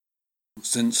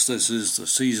Since this is the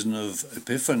season of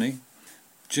Epiphany,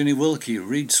 Ginny Wilkie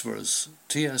reads for us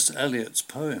T.S. Eliot's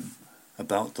poem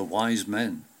about the wise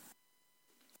men.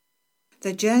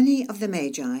 The Journey of the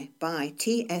Magi by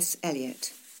T.S.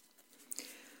 Eliot.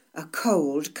 A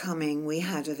cold coming we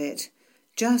had of it,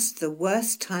 just the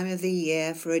worst time of the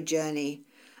year for a journey,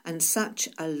 and such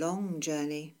a long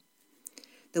journey.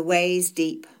 The ways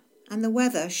deep, and the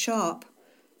weather sharp,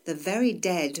 the very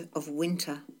dead of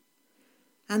winter.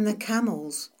 And the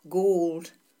camels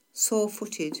galled,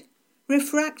 sore-footed,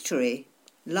 refractory,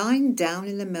 lying down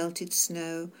in the melted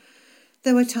snow.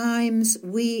 There were times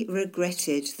we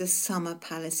regretted the summer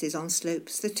palaces on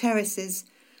slopes, the terraces,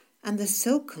 and the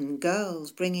silken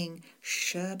girls bringing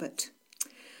sherbet.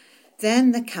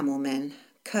 Then the camel men,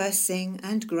 cursing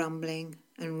and grumbling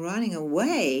and running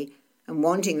away and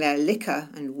wanting their liquor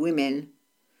and women,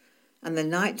 and the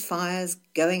night fires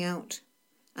going out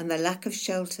and the lack of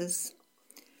shelters,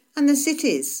 and the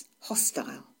cities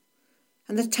hostile,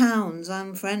 and the towns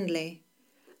unfriendly,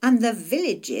 and the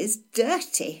villages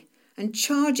dirty and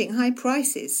charging high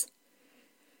prices.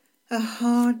 A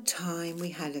hard time we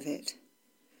had of it.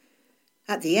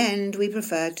 At the end we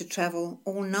preferred to travel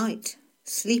all night,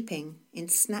 sleeping in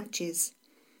snatches,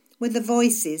 with the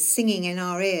voices singing in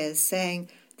our ears, saying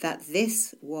that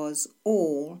this was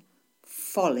all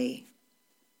folly.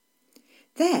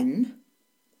 Then,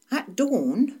 at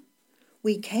dawn,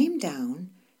 we came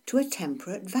down to a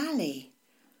temperate valley,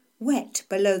 wet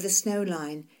below the snow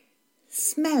line,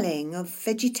 smelling of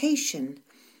vegetation,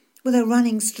 with a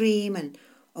running stream and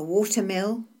a water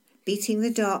mill beating the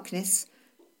darkness,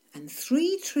 and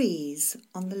 3 trees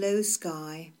on the low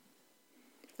sky,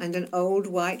 and an old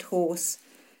white horse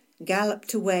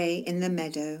galloped away in the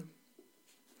meadow.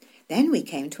 Then we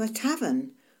came to a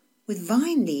tavern with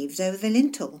vine leaves over the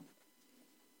lintel,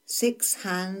 6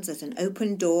 hands at an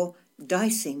open door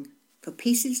dicing for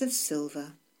pieces of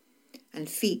silver, and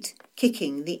feet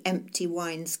kicking the empty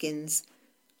wineskins.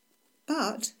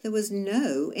 But there was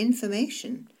no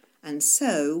information, and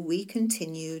so we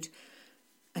continued,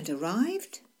 and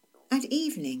arrived at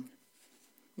evening,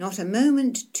 not a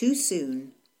moment too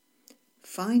soon,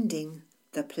 finding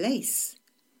the place.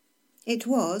 It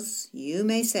was, you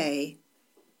may say,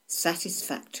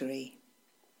 satisfactory.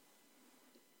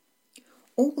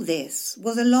 All this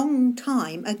was a long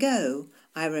time ago,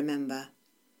 I remember,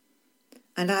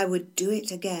 and I would do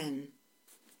it again.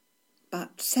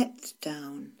 But set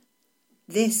down,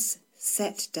 this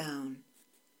set down,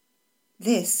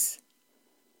 this,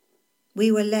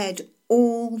 we were led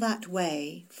all that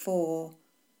way for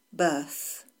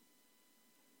birth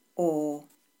or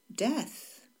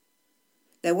death.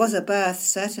 There was a birth,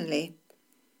 certainly.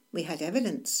 We had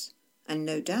evidence, and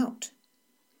no doubt.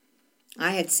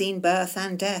 I had seen birth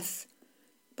and death,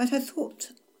 but I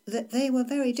thought that they were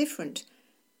very different.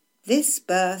 This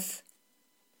birth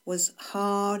was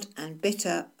hard and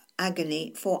bitter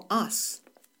agony for us,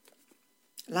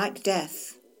 like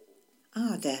death,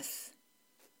 our death.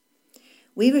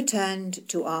 We returned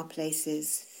to our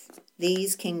places,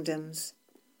 these kingdoms,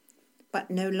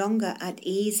 but no longer at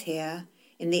ease here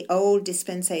in the old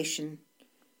dispensation,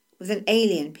 with an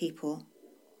alien people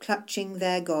clutching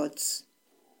their gods.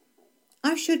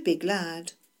 I should be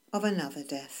glad of another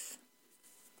death.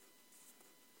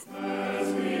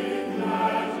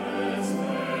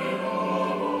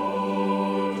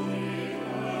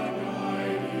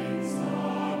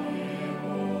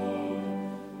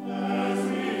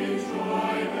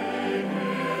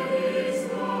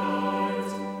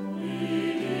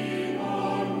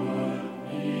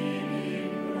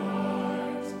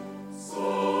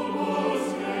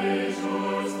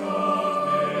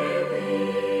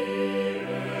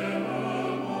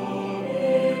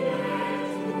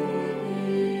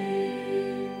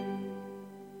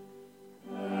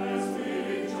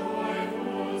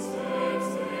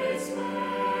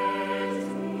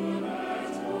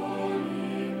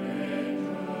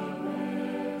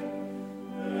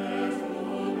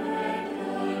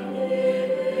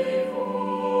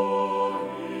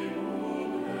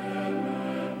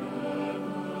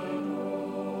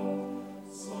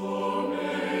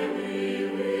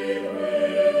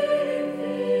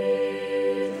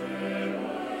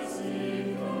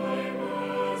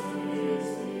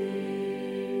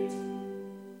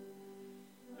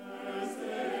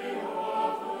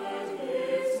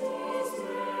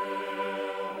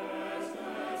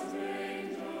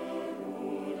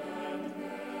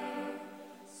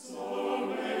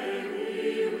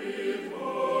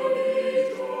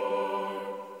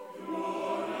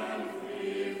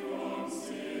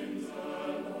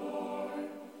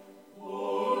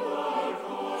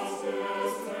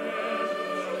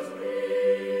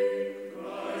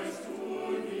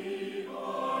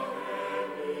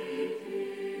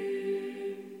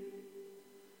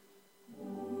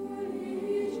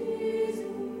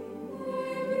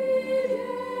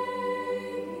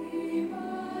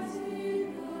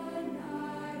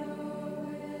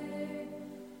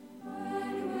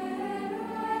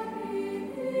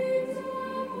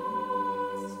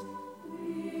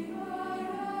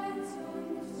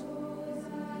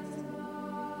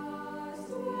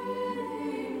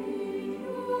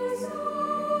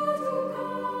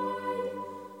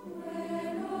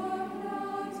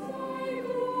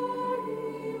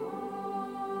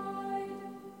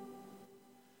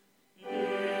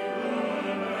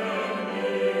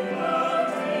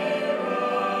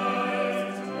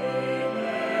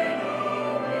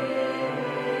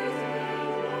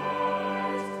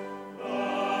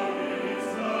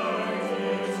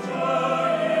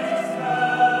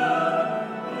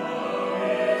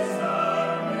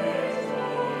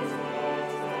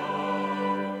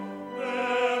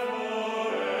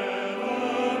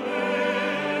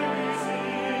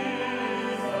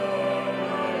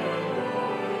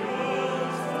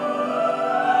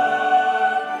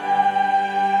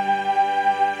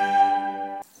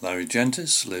 Larry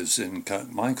Gentis lives in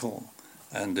Kirkmichael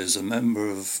and is a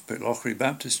member of Pitlochry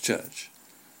Baptist Church.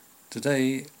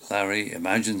 Today, Larry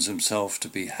imagines himself to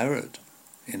be Herod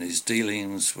in his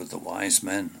dealings with the wise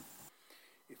men.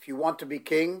 If you want to be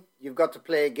king, you've got to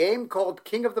play a game called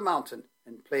King of the Mountain,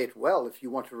 and play it well if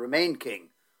you want to remain king.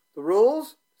 The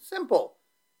rules? Simple.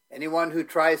 Anyone who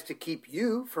tries to keep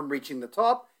you from reaching the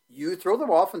top, you throw them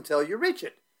off until you reach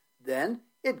it. Then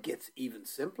it gets even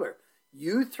simpler.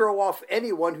 You throw off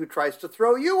anyone who tries to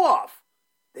throw you off.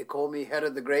 They call me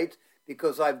Herod the Great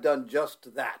because I've done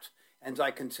just that, and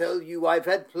I can tell you I've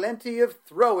had plenty of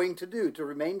throwing to do to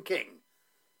remain king.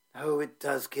 Oh, it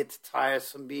does get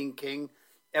tiresome being king.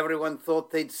 Everyone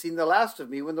thought they'd seen the last of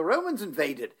me when the Romans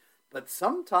invaded, but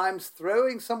sometimes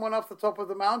throwing someone off the top of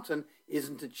the mountain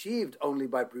isn't achieved only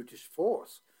by brutish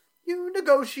force. You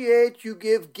negotiate, you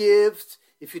give gifts,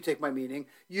 if you take my meaning.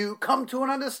 You come to an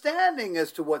understanding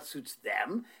as to what suits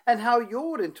them and how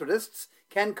your interests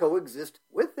can coexist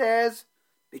with theirs.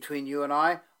 Between you and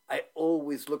I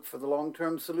always look for the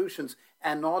long-term solutions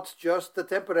and not just the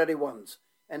temporary ones.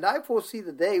 And I foresee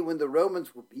the day when the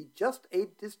Romans will be just a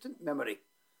distant memory.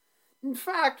 In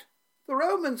fact, the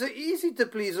Romans are easy to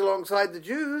please alongside the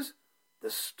Jews. The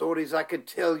stories I could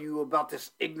tell you about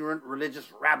this ignorant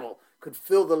religious rabble could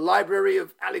fill the library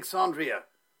of Alexandria.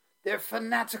 They're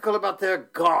fanatical about their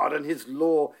God and his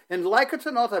law, and like it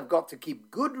or not, I've got to keep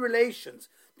good relations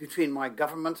between my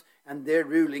government and their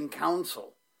ruling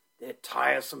council. Their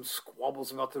tiresome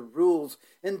squabbles about the rules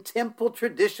and temple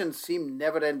traditions seem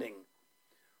never-ending.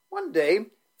 One day,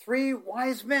 3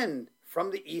 wise men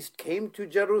from the east came to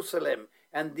Jerusalem,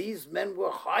 and these men were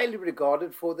highly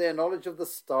regarded for their knowledge of the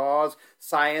stars,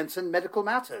 science, and medical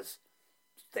matters.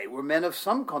 They were men of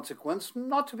some consequence,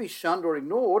 not to be shunned or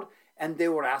ignored, and they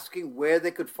were asking where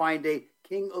they could find a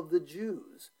king of the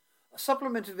Jews. A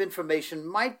supplement of information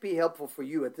might be helpful for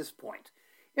you at this point.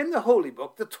 In the Holy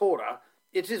Book, the Torah,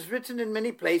 it is written in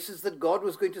many places that God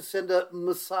was going to send a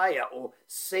Messiah or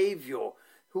Savior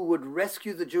who would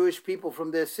rescue the Jewish people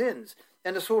from their sins,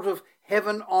 and a sort of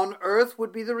heaven on earth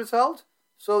would be the result.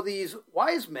 So these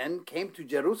wise men came to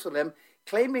Jerusalem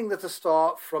claiming that a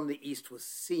star from the east was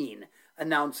seen,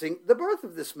 announcing the birth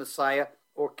of this Messiah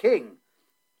or king.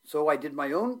 So I did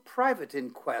my own private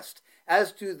inquest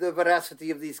as to the veracity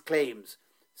of these claims,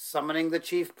 summoning the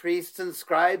chief priests and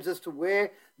scribes as to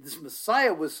where this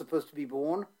Messiah was supposed to be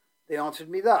born. They answered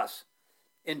me thus: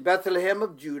 in Bethlehem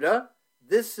of Judah.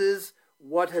 This is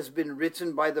what has been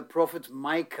written by the prophet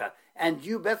Micah. And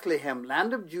you, Bethlehem,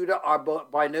 land of Judah, are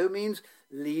by no means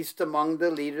least among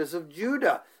the leaders of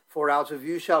Judah, for out of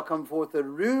you shall come forth a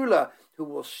ruler who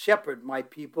will shepherd my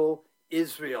people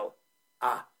Israel.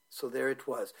 So there it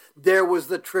was. There was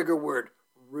the trigger word,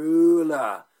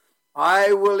 ruler.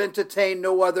 I will entertain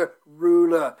no other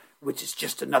ruler, which is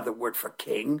just another word for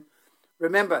king.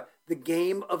 Remember, the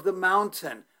game of the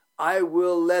mountain. I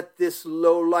will let this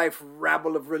low-life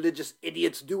rabble of religious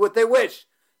idiots do what they wish,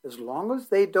 as long as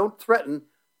they don't threaten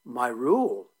my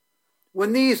rule.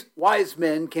 When these wise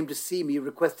men came to see me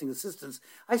requesting assistance,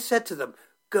 I said to them,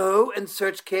 go and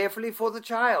search carefully for the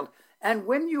child, and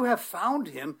when you have found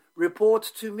him,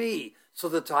 report to me, so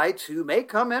that I too may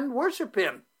come and worship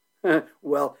him.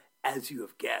 Well, as you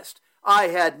have guessed, I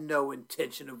had no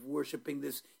intention of worshipping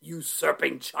this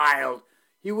usurping child.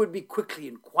 He would be quickly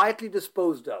and quietly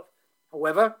disposed of.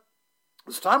 However,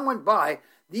 as time went by,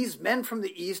 these men from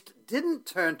the east didn't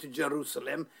turn to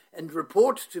Jerusalem and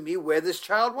report to me where this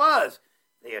child was.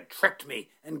 They had tricked me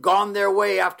and gone their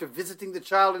way after visiting the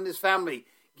child and his family,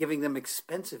 giving them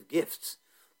expensive gifts.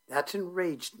 That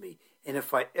enraged me, and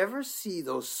if I ever see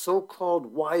those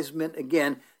so-called wise men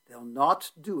again, they'll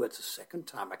not do it a second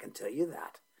time, I can tell you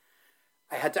that.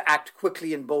 I had to act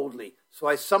quickly and boldly, so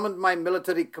I summoned my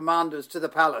military commanders to the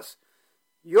palace.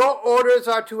 Your orders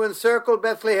are to encircle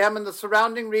Bethlehem and the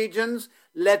surrounding regions,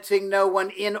 letting no one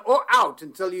in or out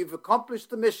until you've accomplished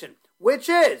the mission, which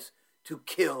is to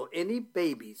kill any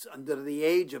babies under the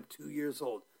age of 2 years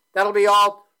old. That'll be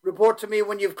all. Report to me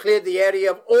when you've cleared the area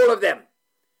of all of them.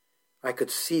 I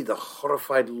could see the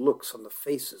horrified looks on the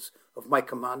faces of my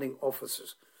commanding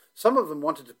officers. Some of them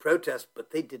wanted to protest,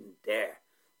 but they didn't dare.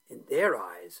 In their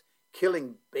eyes,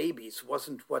 killing babies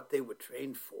wasn't what they were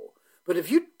trained for. But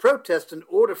if you protest an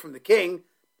order from the king,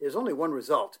 there's only one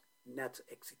result, and that's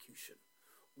execution.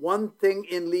 One thing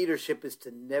in leadership is to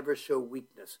never show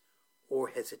weakness or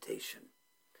hesitation.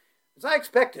 As I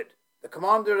expected, the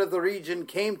commander of the region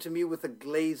came to me with a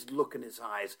glazed look in his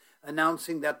eyes,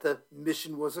 announcing that the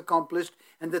mission was accomplished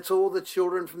and that all the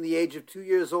children from the age of 2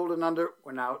 years old and under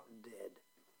were now dead.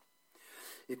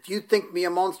 If you think me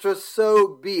a monster, so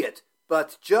be it,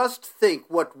 But just think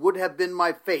what would have been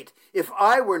my fate if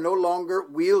I were no longer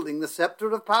wielding the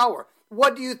scepter of power.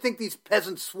 What do you think these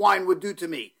peasant swine would do to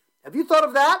me? Have you thought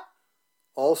of that?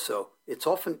 Also, it's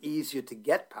often easier to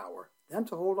get power than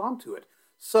to hold on to it.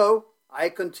 So I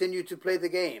continue to play the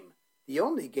game. The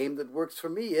only game that works for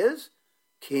me is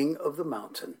King of the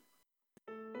Mountain.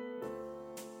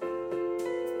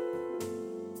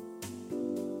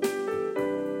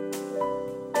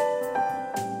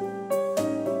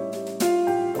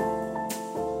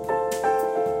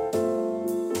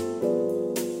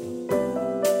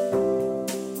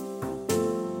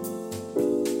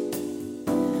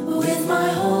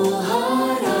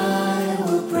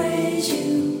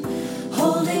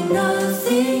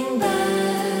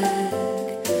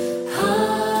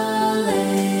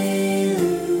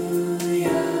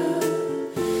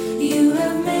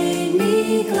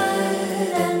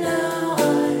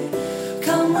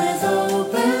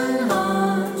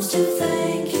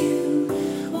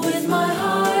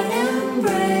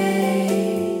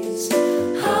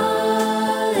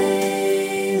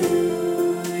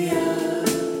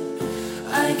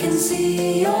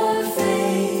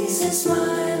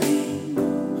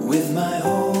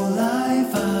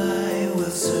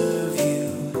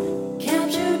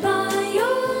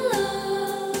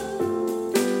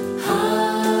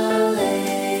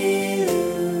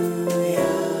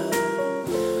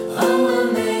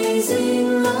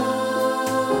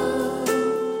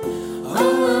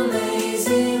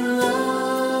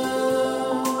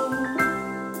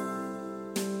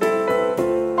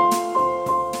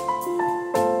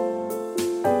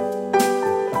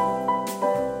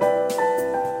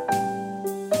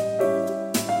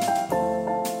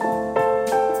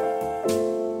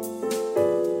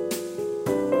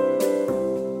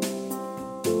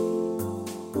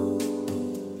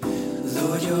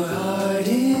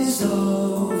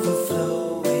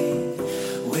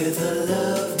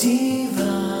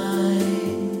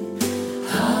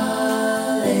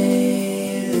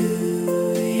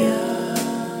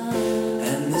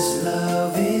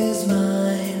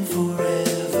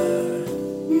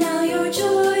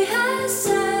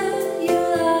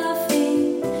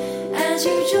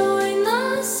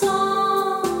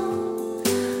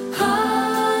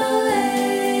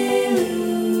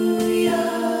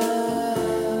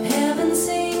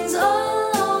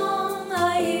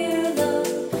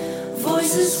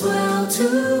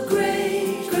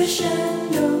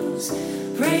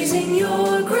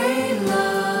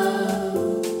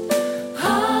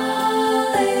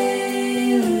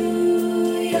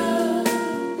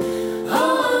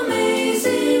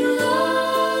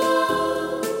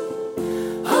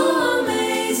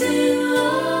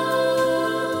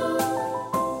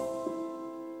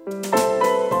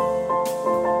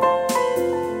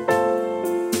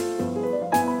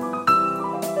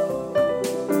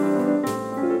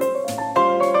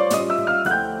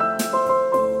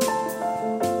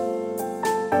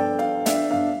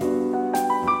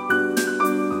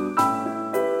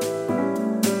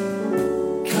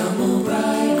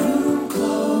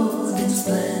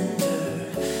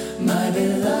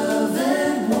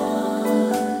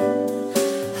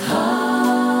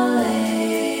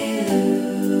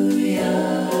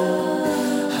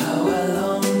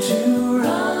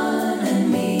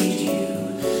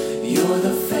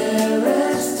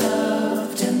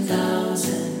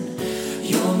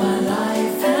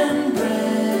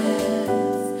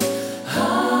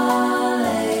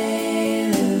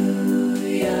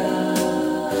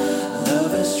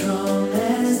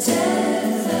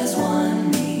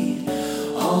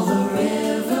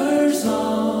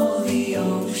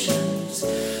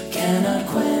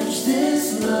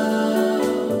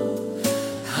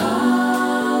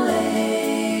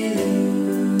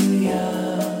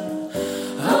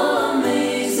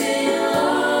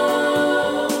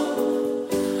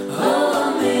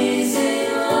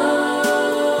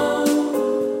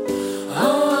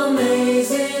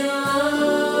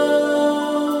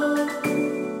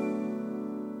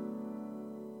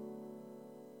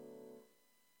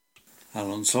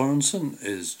 Alan Sorensen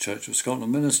is Church of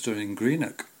Scotland minister in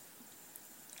Greenock.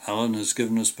 Alan has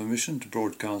given us permission to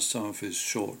broadcast some of his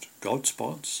short God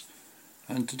spots,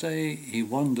 and today he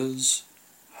wonders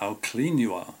how clean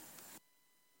you are.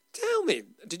 Tell me,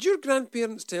 did your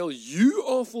grandparents tell you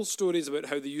awful stories about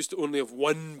how they used to only have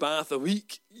one bath a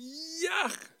week?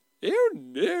 Yuck!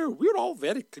 No, we're all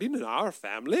very clean in our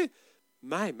family.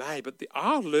 My, but they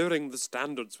are lowering the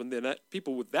standards when they let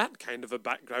people with that kind of a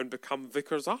background become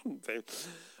vicars, aren't they?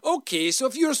 OK, so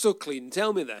if you're so clean,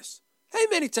 tell me this. How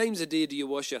many times a day do you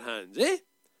wash your hands, eh?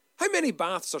 How many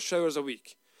baths or showers a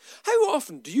week? How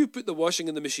often do you put the washing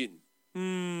in the machine?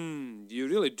 You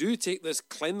really do take this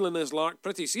cleanliness lark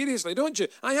pretty seriously, don't you?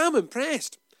 I am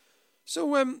impressed.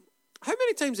 So, how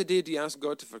many times a day do you ask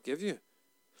God to forgive you?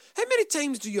 How many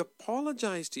times do you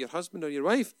apologise to your husband or your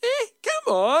wife?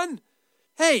 Come on!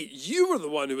 Hey, you were the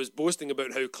one who was boasting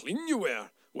about how clean you were.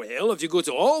 Well, if you go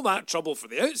to all that trouble for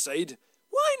the outside,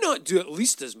 why not do at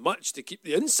least as much to keep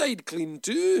the inside clean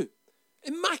too?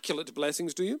 Immaculate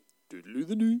blessings to you.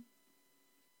 Doodaloo-the-doo.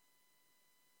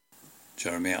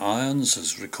 Jeremy Irons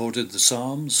has recorded the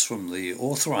Psalms from the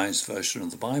authorised version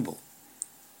of the Bible.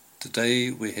 Today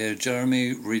we hear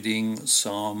Jeremy reading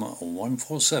Psalm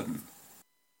 147.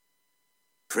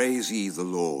 Praise ye the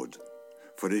Lord,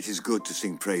 for it is good to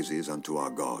sing praises unto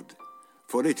our God,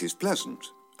 for it is pleasant,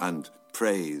 and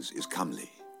praise is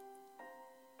comely.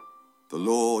 The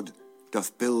Lord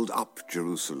doth build up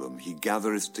Jerusalem, he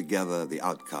gathereth together the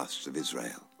outcasts of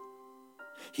Israel.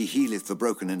 He healeth the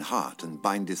broken in heart, and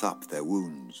bindeth up their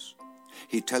wounds.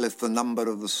 He telleth the number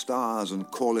of the stars, and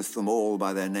calleth them all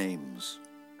by their names.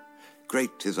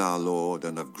 Great is our Lord,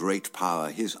 and of great power,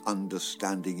 his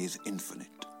understanding is infinite.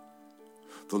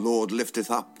 The Lord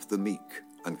lifteth up the meek,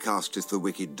 and casteth the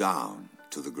wicked down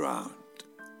to the ground.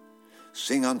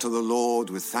 Sing unto the Lord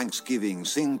with thanksgiving,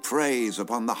 sing praise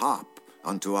upon the harp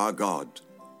unto our God.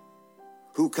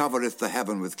 Who covereth the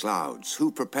heaven with clouds?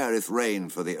 Who prepareth rain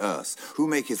for the earth? Who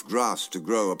maketh grass to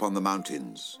grow upon the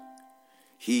mountains?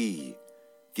 He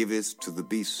giveth to the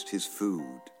beast his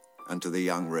food, and to the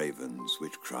young ravens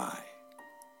which cry.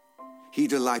 He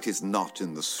delighteth not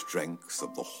in the strength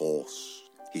of the horse.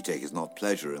 He taketh not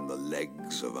pleasure in the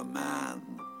legs of a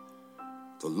man.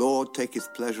 The Lord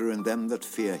taketh pleasure in them that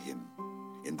fear him,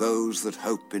 in those that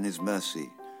hope in his mercy.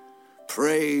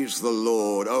 Praise the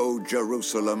Lord, O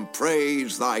Jerusalem.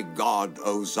 Praise thy God,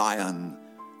 O Zion.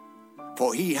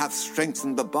 For he hath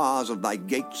strengthened the bars of thy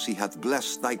gates. He hath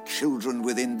blessed thy children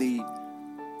within thee.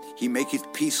 He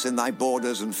maketh peace in thy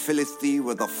borders, and filleth thee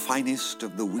with the finest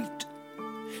of the wheat.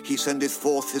 He sendeth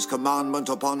forth his commandment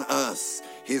upon earth.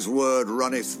 His word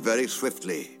runneth very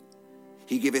swiftly.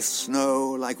 He giveth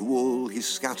snow like wool. He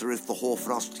scattereth the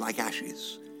hoarfrost like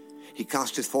ashes. He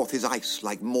casteth forth his ice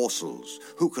like morsels.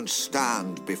 Who can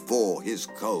stand before his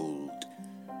cold?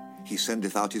 He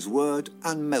sendeth out his word,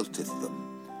 and melteth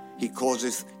them. He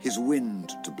causeth his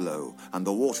wind to blow, and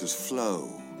the waters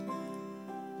flow.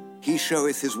 He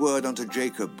showeth his word unto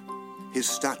Jacob, his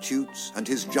statutes and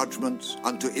his judgments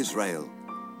unto Israel.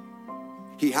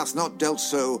 He hath not dealt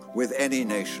so with any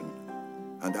nation,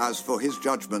 and as for his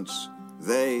judgments,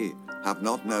 they have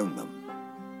not known them.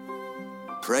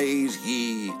 Praise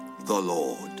ye the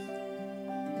Lord.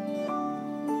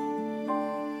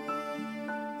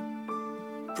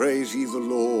 Praise ye the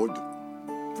Lord.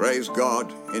 Praise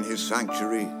God in his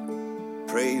sanctuary.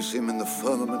 Praise him in the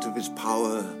firmament of his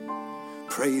power.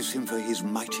 Praise him for his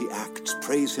mighty acts.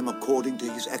 Praise him according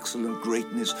to his excellent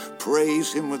greatness.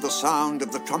 Praise him with the sound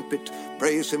of the trumpet.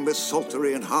 Praise him with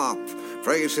psaltery and harp.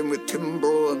 Praise him with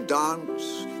timbrel and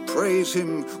dance. Praise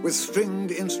him with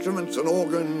stringed instruments and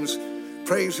organs.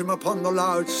 Praise him upon the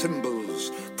loud cymbals.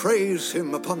 Praise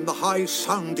him upon the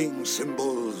high-sounding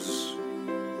cymbals.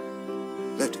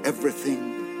 Let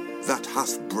everything that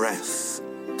hath breath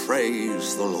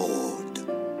praise the Lord.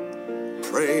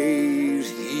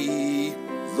 Praise ye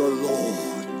the Lord.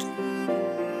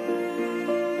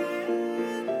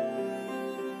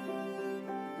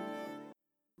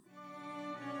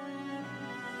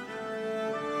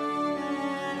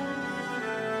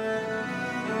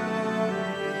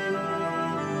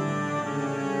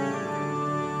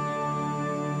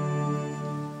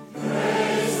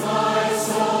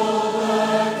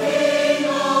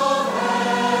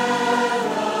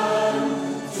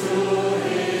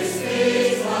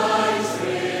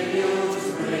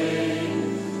 Bring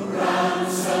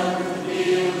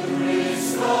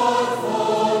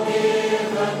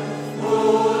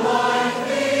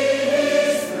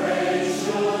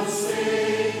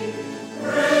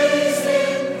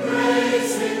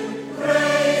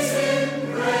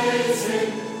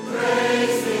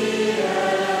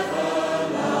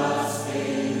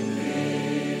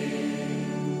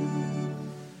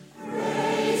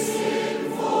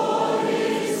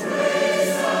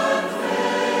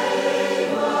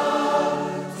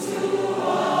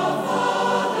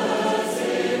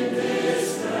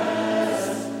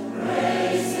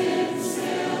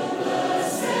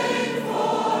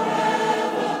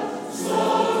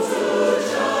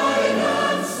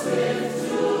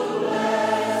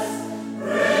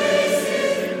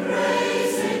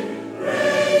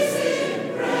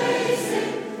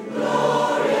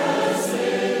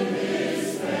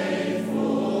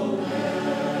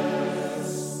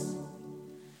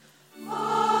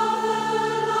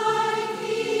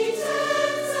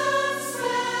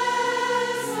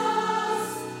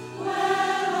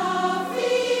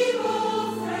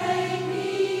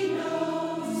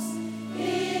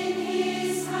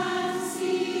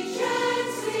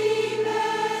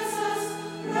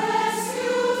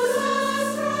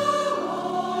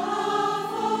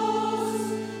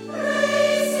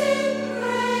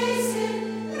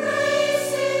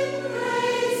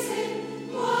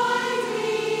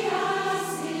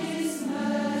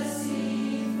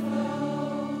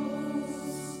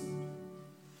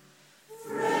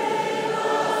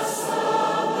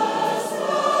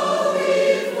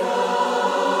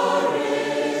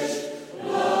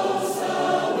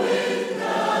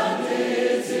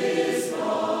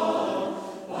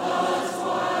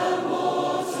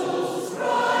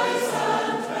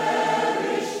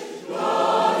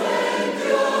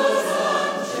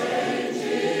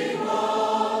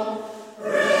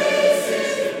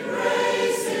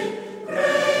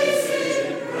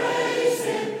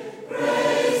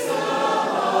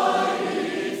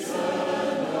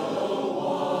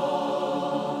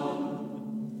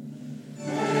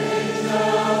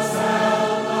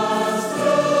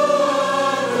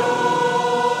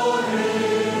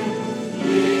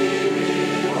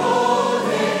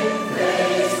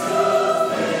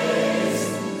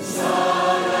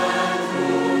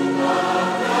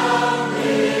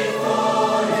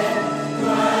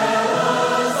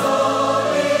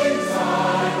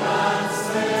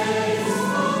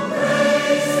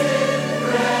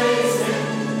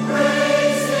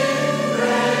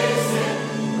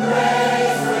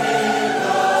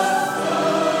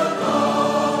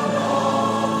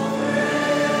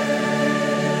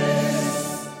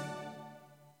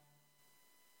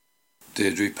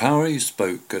Deirdre Powery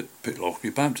spoke at Pitlochry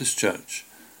Baptist Church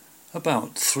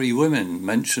about 3 women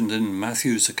mentioned in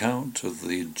Matthew's account of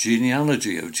the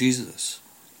genealogy of Jesus.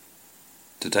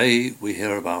 Today we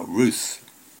hear about Ruth.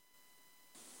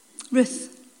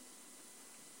 Ruth.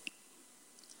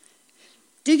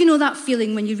 Do you know that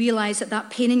feeling when you realise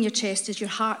that pain in your chest is your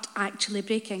heart actually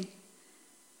breaking?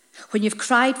 When you've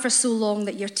cried for so long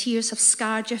that your tears have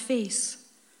scarred your face?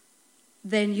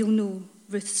 Then you'll know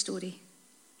Ruth's story.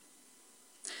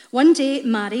 One day,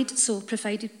 married, so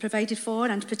provided for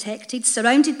and protected,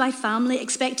 surrounded by family,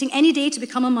 expecting any day to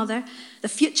become a mother, the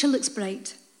future looks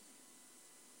bright.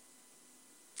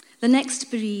 The next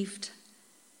bereaved,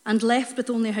 and left with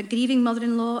only her grieving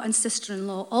mother-in-law and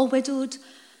sister-in-law, all widowed,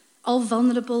 all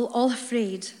vulnerable, all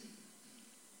afraid.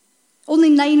 Only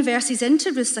 9 verses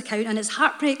into Ruth's account, and it's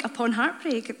heartbreak upon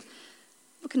heartbreak.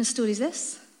 What kind of story is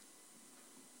this?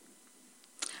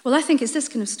 Well, I think it's this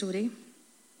kind of story.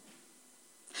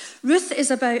 Ruth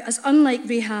is about as unlike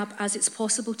Rahab as it's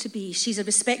possible to be. She's a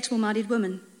respectable married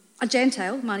woman, a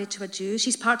Gentile married to a Jew.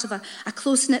 She's part of a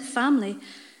close-knit family.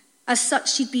 As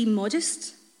such, she'd be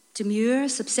modest, demure,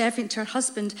 subservient to her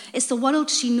husband. It's the world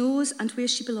she knows and where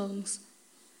she belongs.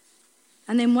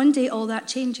 And then one day all that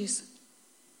changes.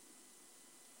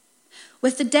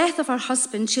 With the death of her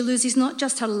husband, she loses not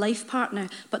just her life partner,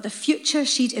 but the future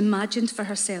she'd imagined for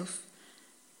herself.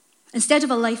 Instead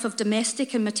of a life of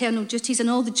domestic and maternal duties and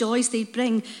all the joys they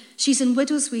bring, she's in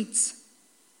widow's weeds.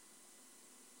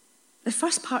 The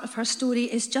first part of her story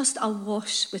is just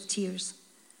awash with tears.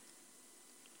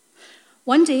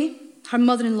 One day, her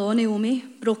mother-in-law, Naomi,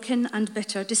 broken and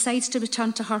bitter, decides to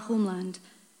return to her homeland,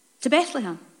 to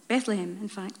Bethlehem, in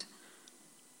fact.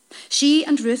 She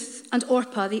and Ruth and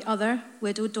Orpah, the other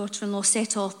widowed daughter-in-law,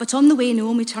 set off, but on the way,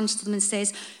 Naomi turns to them and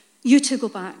says, "You two go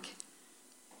back.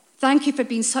 Thank you for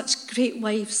being such great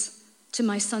wives to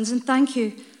my sons, and thank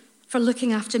you for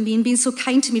looking after me and being so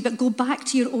kind to me, but go back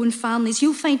to your own families.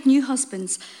 You'll find new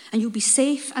husbands, and you'll be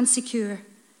safe and secure."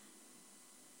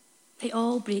 They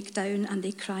all break down and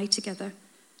they cry together.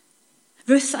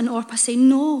 Ruth and Orpah say,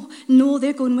 no,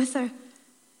 they're going with her.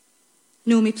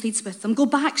 Naomi pleads with them. "Go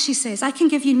back," she says. "I can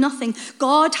give you nothing.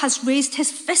 God has raised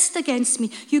his fist against me.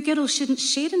 You girls shouldn't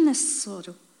share in this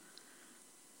sorrow."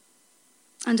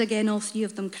 And again, all 3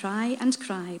 of them cry and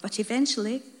cry, but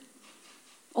eventually,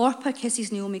 Orpah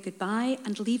kisses Naomi goodbye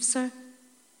and leaves her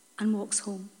and walks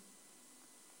home.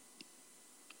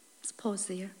 Let's pause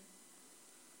there.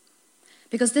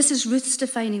 Because this is Ruth's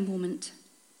defining moment.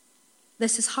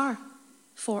 This is her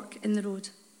fork in the road.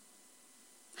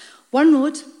 One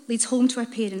road leads home to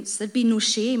her parents. There'd be no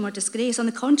shame or disgrace. On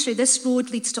the contrary, this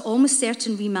road leads to almost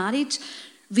certain remarriage,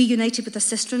 reunited with a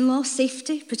sister-in-law,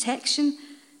 safety, protection.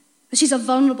 But she's a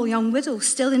vulnerable young widow,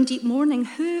 still in deep mourning.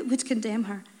 Who would condemn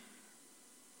her?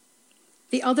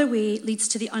 The other way leads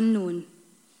to the unknown,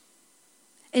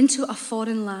 into a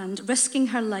foreign land, risking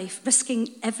her life,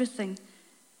 risking everything.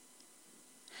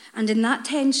 And in that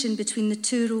tension between the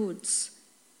 2 roads,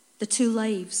 the 2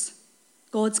 lives,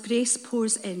 God's grace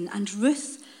pours in, and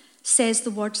Ruth says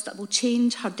the words that will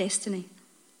change her destiny.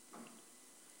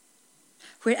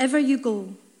 "Wherever you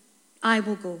go, I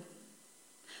will go.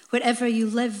 Wherever you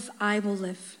live, I will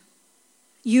live.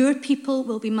 Your people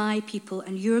will be my people,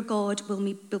 and your God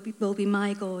will be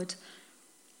my God."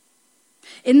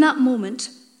 In that moment,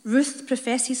 Ruth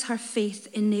professes her faith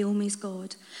in Naomi's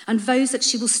God and vows that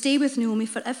she will stay with Naomi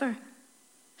forever.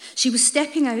 She was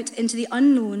stepping out into the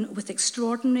unknown with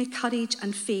extraordinary courage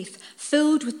and faith,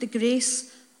 filled with the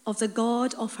grace of the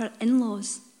God of her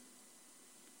in-laws.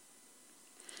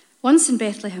 Once in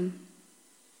Bethlehem,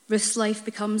 Ruth's life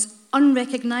becomes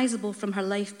unrecognizable from her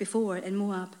life before in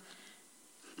Moab.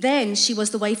 Then she was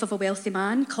the wife of a wealthy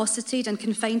man, cosseted and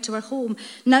confined to her home.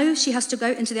 Now she has to go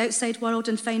out into the outside world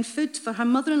and find food for her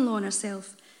mother-in-law and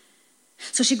herself.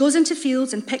 So she goes into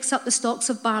fields and picks up the stalks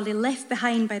of barley left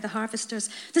behind by the harvesters.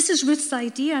 This is Ruth's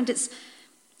idea, and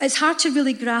it's hard to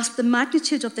really grasp the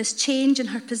magnitude of this change in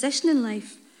her position in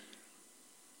life.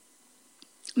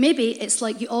 Maybe it's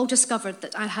like you all discovered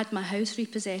that I had my house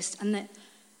repossessed and that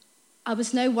I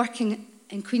was now working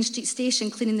in Queen Street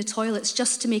Station cleaning the toilets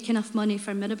just to make enough money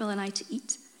for Mirabel and I to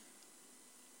eat.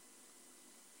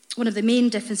 One of the main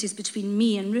differences between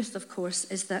me and Ruth, of course,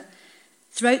 is that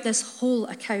throughout this whole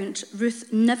account,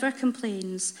 Ruth never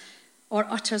complains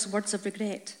or utters words of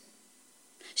regret.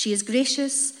 She is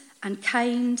gracious and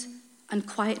kind and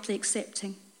quietly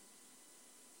accepting.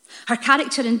 Her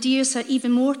character endears her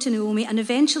even more to Naomi and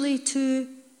eventually to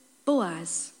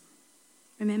Boaz.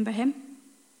 Remember him?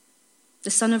 The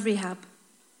son of Rahab.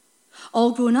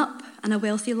 All grown up and a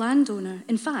wealthy landowner.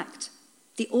 In fact,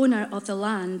 the owner of the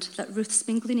land that Ruth's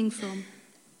been gleaning from.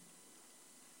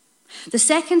 The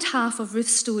second half of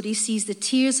Ruth's story sees the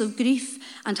tears of grief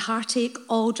and heartache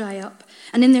all dry up,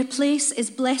 and in their place is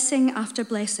blessing after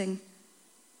blessing.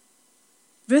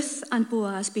 Ruth and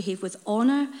Boaz behave with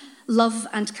honour, love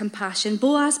and compassion.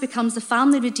 Boaz becomes the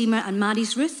family redeemer and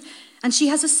marries Ruth, and she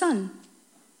has a son,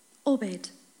 Obed,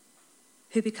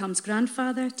 who becomes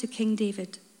grandfather to King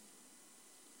David.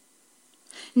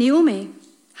 Naomi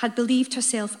had believed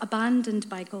herself abandoned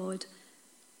by God.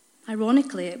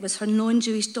 Ironically, it was her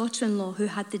non-Jewish daughter-in-law who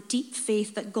had the deep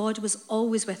faith that God was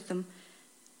always with them.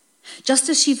 Just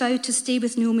as she vowed to stay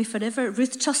with Naomi forever,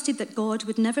 Ruth trusted that God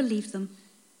would never leave them,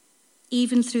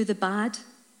 even through the bad,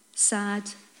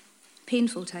 sad,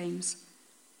 painful times,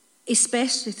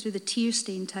 especially through the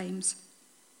tear-stained times.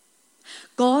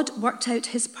 God worked out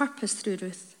his purpose through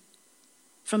Ruth,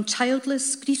 from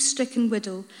childless, grief-stricken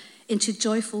widow into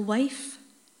joyful wife,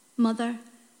 mother,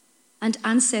 and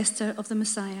ancestor of the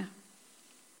Messiah.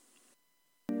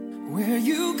 Where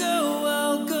you go,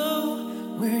 I'll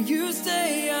go. Where you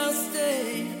stay, I'll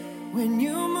stay. When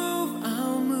you move,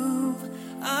 I'll move.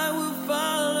 I will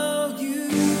follow you.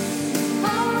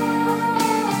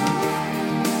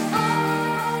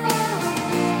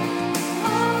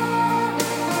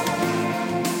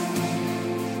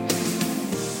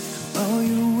 All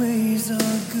your ways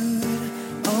are good.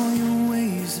 All your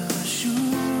ways are sure.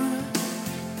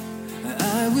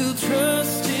 I will trust.